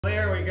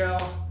There we go.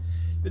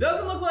 If it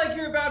doesn't look like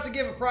you're about to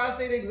give a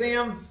prostate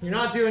exam, you're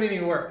not doing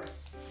any work.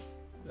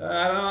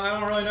 I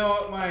don't really know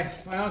what my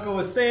uncle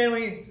was saying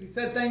when he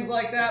said things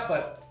like that,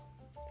 but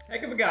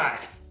heck of a guy.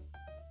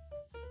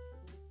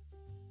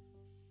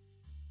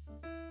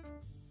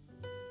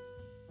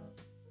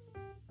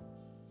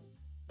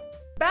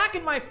 Back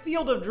in my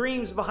field of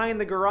dreams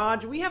behind the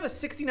garage, we have a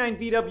 69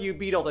 VW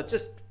Beetle that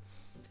just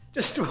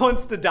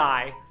wants to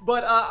die.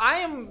 But I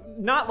am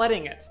not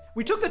letting it.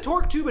 We took the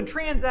torque tube and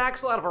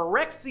transaxle out of a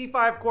wrecked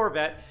C5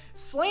 Corvette,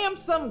 slammed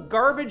some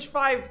garbage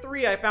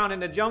 5.3 I found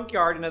in a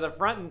junkyard into the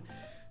front,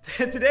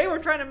 and today we're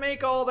trying to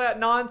make all that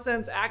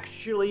nonsense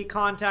actually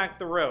contact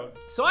the road.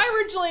 So I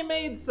originally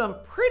made some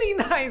pretty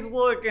nice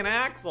looking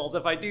axles,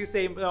 if I do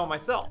say so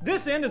myself.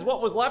 This end is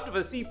what was left of a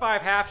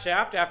C5 half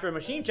shaft after a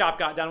machine shop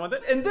got done with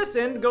it, and this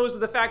end goes to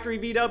the factory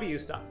VW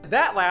stuff.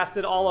 That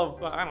lasted all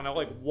of, I don't know,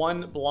 like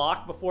 1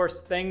 block before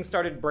things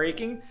started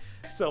breaking.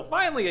 So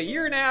finally, a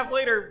year and a half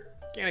later,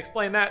 can't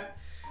explain that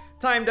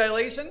time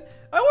dilation,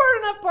 I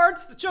ordered enough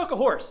parts to choke a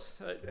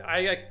horse.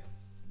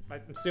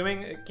 I'm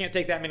assuming it can't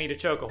take that many to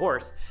choke a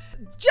horse.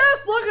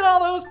 Just look at all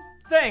those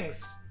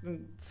things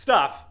and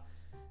stuff.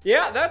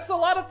 Yeah, that's a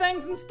lot of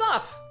things and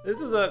stuff. This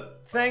is a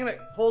thing that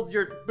holds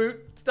your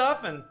boot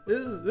stuff, and this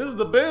is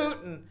the boot,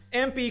 and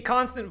MP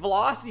constant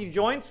velocity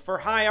joints for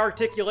high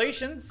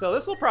articulation. So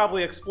this will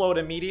probably explode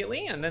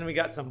immediately. And then we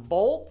got some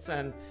bolts,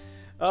 and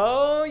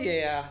oh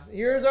yeah,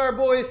 here's our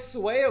boy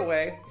Sway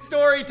Away.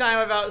 Story time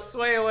about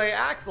Sway Away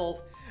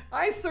axles.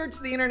 I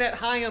searched the internet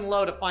high and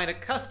low to find a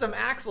custom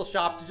axle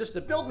shop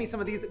to build me some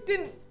of these that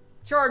didn't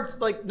charge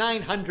like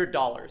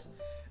 $900.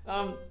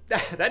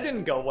 That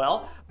didn't go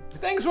well.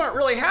 Things weren't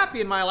really happy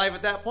in my life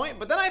at that point,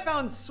 but then I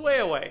found Sway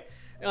Away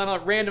on a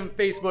random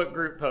Facebook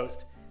group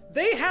post.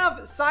 They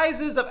have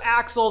sizes of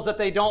axles that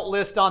they don't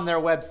list on their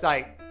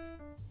website.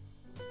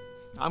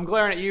 I'm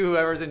glaring at you,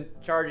 whoever's in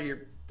charge of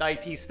your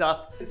IT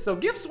stuff. So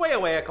give Sway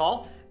Away a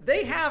call.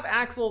 They have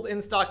axles in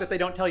stock that they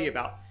don't tell you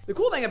about. The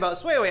cool thing about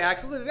Sway Away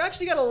axles is they've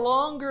actually got a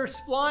longer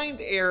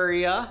splined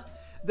area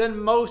than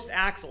most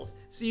axles.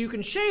 So you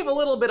can shave a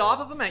little bit off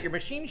of them at your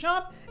machine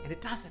shop, and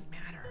it doesn't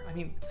matter. I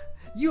mean,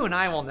 you and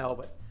I will know,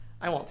 but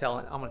I won't tell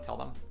it. I'm gonna tell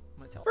them.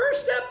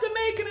 First step to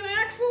making an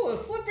axle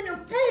is slipping your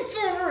boots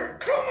over it.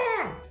 Come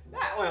on!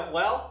 That went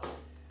well.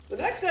 The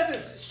next step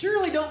is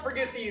surely don't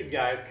forget these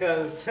guys,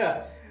 because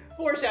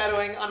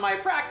foreshadowing on my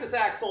practice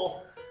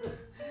axle,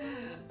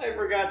 I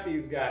forgot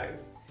these guys.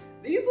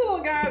 These little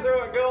guys are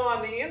what go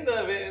on the end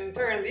of it and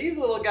turn these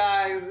little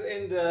guys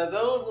into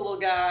those little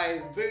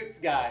guys, boots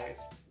guys.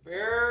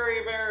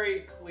 Very,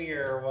 very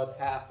clear what's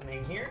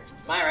happening here.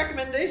 My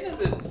recommendation is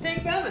to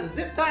take them and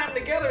zip tie them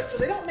together so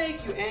they don't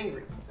make you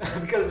angry.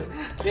 Because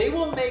they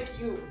will make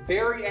you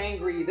very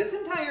angry this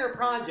entire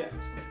project.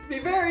 Be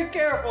very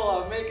careful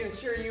of making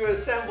sure you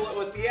assemble it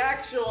with the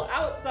actual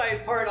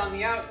outside part on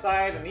the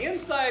outside and the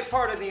inside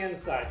part on the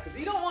inside. Because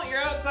you don't want your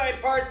outside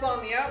parts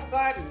on the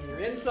outside and your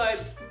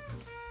inside.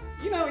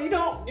 You know, you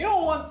don't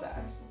want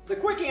that. The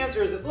quick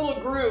answer is this little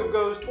groove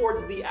goes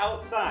towards the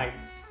outside.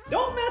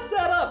 Don't mess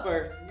that up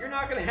or you're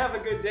not gonna have a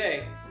good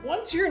day.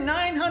 Once you're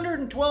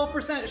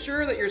 912%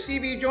 sure that your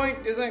CV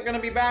joint isn't gonna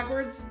be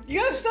backwards, you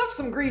gotta stuff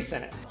some grease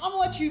in it. I'm gonna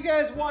let you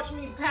guys watch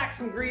me pack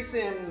some grease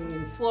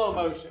in slow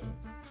motion.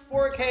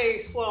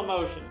 4K slow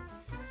motion.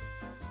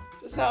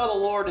 Just how the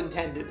Lord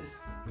intended.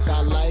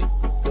 I like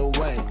the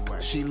way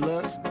she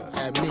looks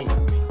at me.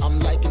 I'm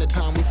liking the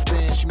time we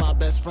spend. She my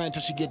best friend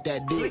till she get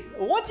that deep.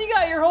 Once you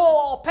got your hole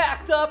all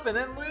packed up and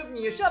then lubed and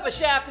you shove a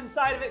shaft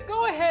inside of it,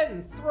 go ahead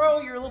and throw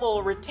your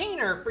little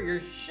retainer for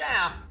your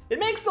shaft. It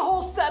makes the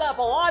whole setup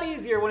a lot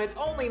easier when it's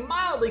only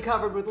mildly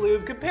covered with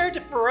lube compared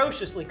to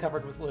ferociously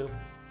covered with lube.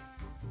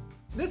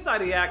 This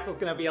side of the axle is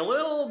going to be a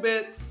little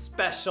bit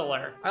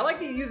specialer. I like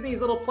using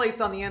these little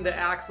plates on the end of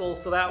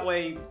axles so that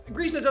way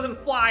grease just doesn't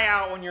fly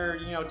out when you're,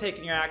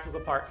 taking your axles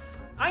apart.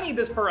 I need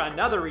this for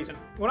another reason.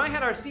 When I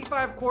had our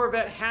C5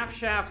 Corvette half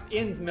shafts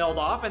ends milled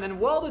off and then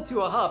welded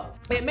to a hub,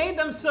 it made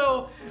them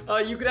so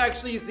you could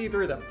actually see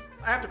through them.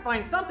 I have to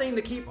find something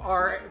to keep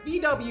our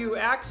VW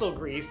axle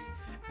grease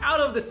out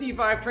of the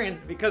C5 trans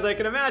because I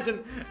can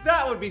imagine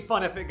that would be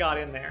fun if it got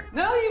in there.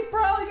 Now that you've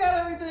probably got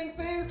everything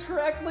phased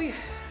correctly,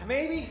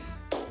 maybe,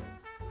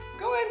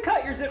 go ahead and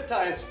cut your zip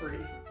ties free.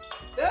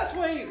 This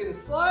way you can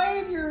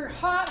slide your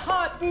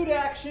hot boot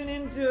action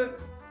into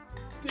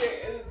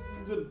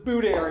the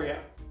boot area.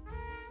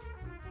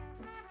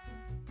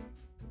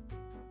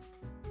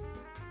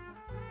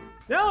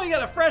 Now that we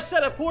got a fresh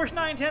set of Porsche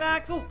 910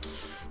 axles,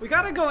 we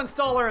gotta go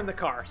install her in the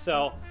car,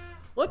 so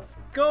let's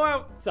go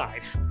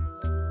outside.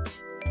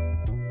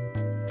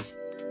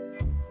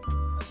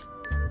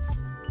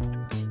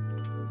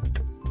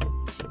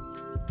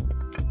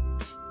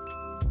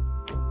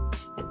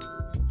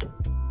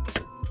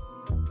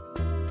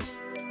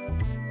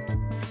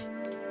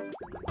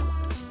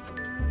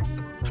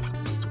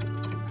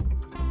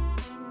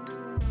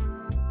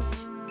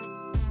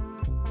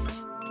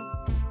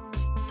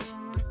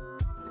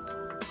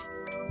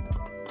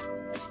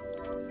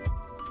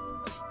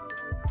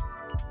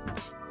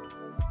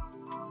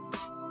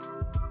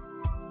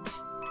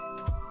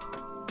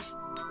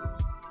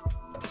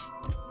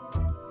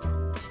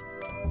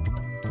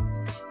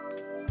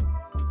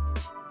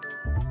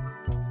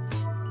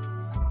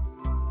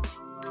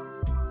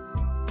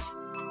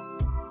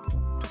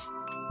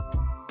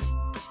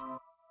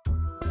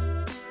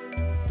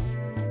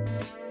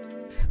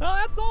 Well,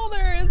 that's all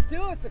there is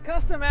to it. It's the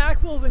custom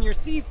axles and your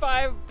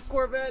C5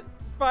 Corvette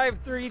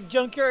 5.3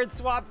 Junkyard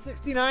Swap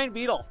 69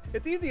 Beetle.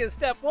 It's easy as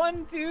step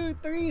 1, 2,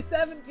 3,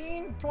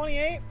 17,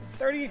 28,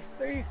 30,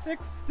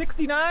 36,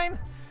 69.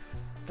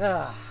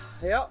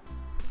 Yep.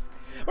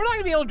 We're not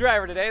gonna be able to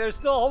drive her today. There's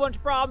still a whole bunch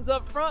of problems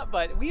up front,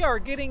 but we are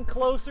getting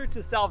closer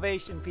to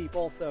salvation,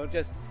 people. So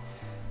just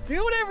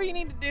do whatever you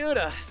need to do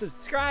to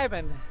subscribe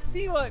and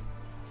see what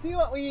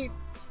we...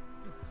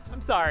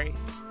 I'm sorry.